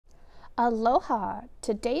Aloha!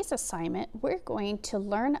 Today's assignment, we're going to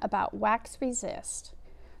learn about wax resist.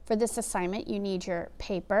 For this assignment, you need your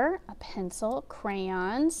paper, a pencil,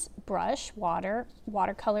 crayons, brush,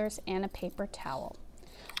 watercolors, and a paper towel.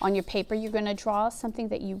 On your paper, you're going to draw something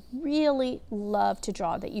that you really love to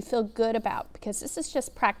draw, that you feel good about, because this is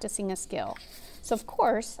just practicing a skill. So of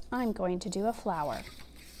course, I'm going to do a flower.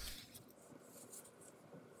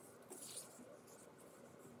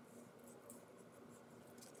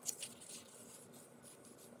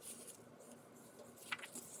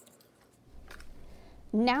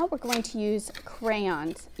 Now we're going to use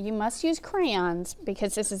crayons. You must use crayons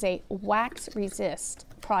because this is a wax resist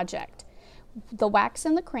project. The wax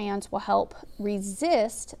and the crayons will help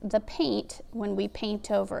resist the paint when we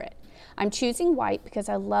paint over it. I'm choosing white because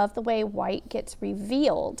I love the way white gets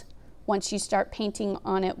revealed once you start painting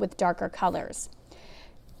on it with darker colors.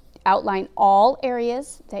 Outline all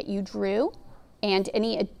areas that you drew and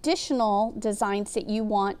any additional designs that you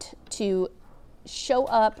want to show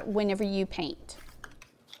up whenever you paint.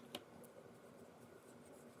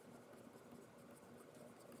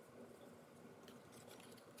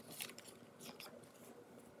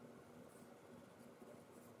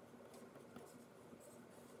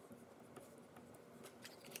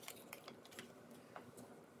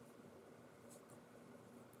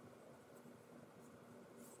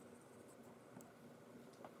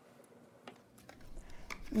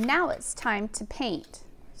 Now it's time to paint.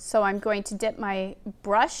 So I'm going to dip my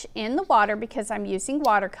brush in the water because I'm using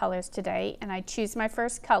watercolors today, and I choose my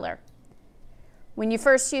first color. When you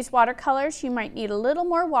first use watercolors, you might need a little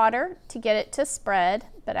more water to get it to spread,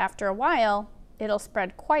 but after a while, it'll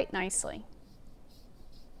spread quite nicely.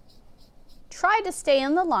 Try to stay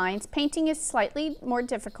in the lines. Painting is slightly more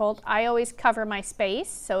difficult. I always cover my space,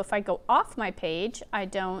 so if I go off my page, I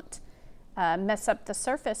don't mess up the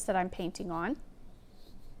surface that I'm painting on.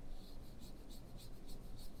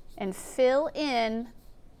 And fill in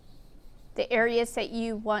the areas that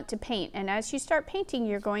you want to paint. And as you start painting,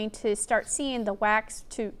 you're going to start seeing the wax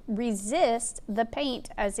to resist the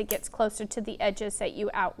paint as it gets closer to the edges that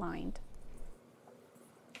you outlined.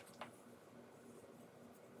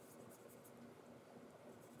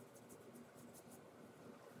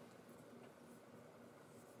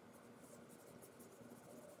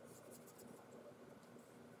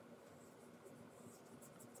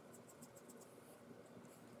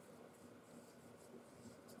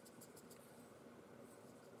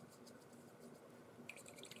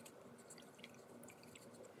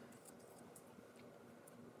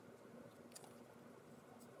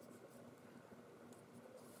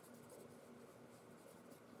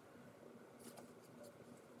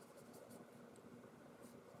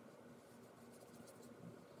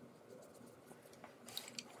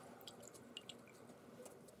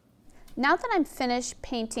 Now that I'm finished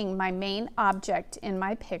painting my main object in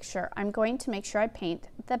my picture, I'm going to make sure I paint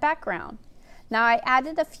the background. Now I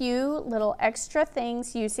added a few little extra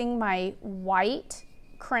things using my white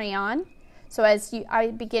crayon. So as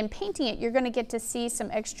I begin painting it, you're going to get to see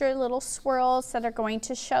some extra little swirls that are going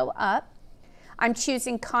to show up. I'm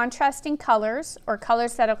choosing contrasting colors, or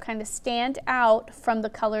colors that'll kind of stand out from the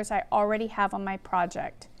colors I already have on my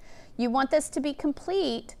project. You want this to be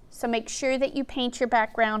complete, so make sure that you paint your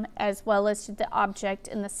background as well as the object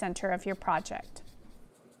in the center of your project.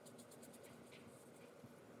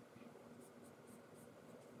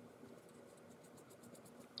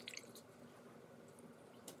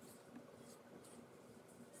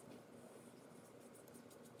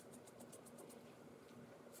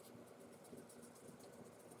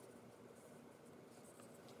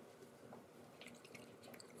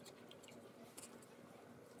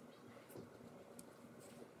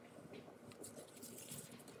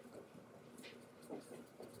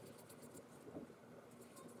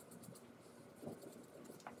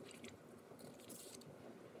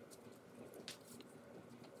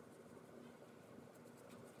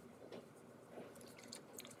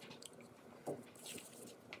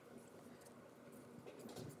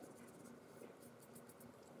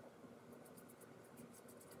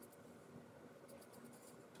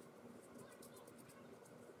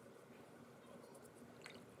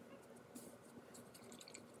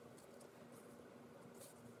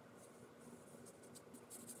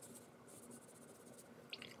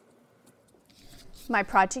 My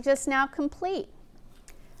project is now complete.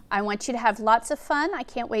 I want you to have lots of fun. I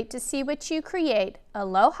can't wait to see what you create.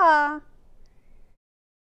 Aloha!